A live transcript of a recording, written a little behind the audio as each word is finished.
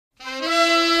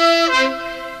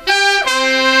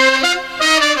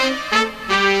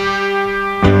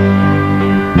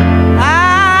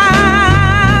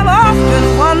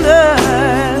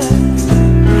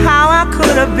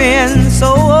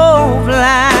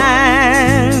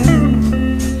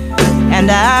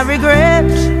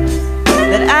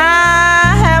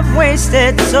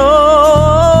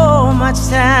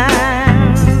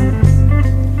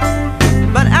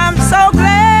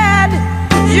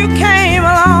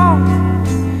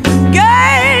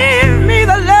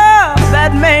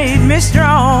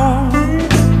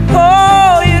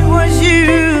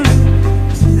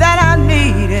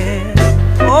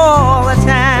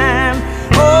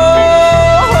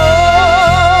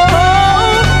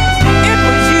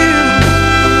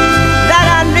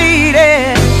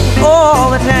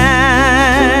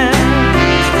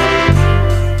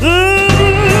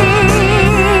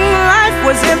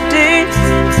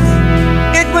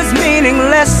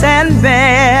cross and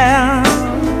bear.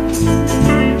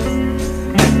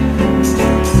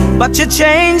 But you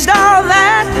changed all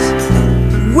that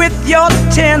with your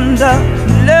tender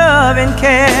love and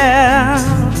care.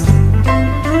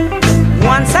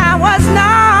 Once I was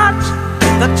not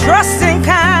the trusting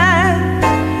kind,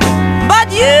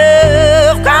 but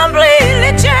you've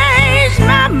completely changed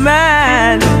my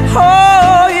mind.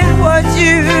 Oh, it was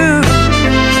you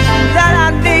that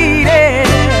I needed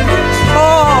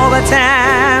all the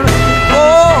time.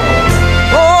 Oh,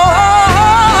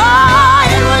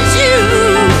 it was you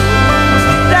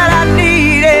that I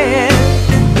needed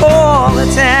all the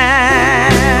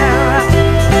time.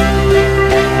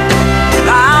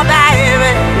 Oh,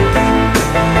 baby,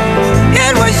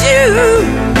 it was you.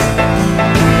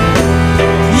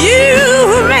 You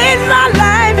made my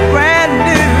life brand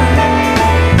new.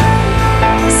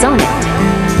 Sonnet.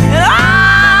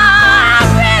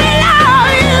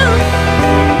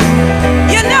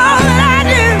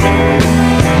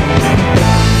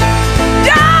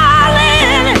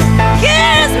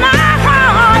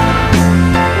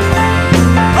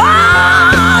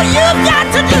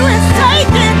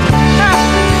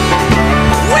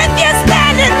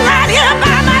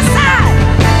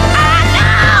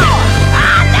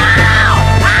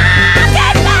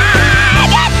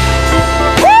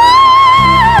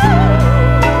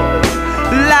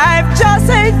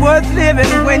 Worth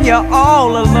living when you're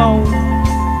all alone.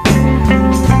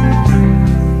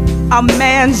 A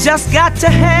man's just got to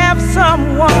have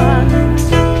someone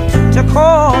to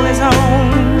call his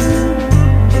own.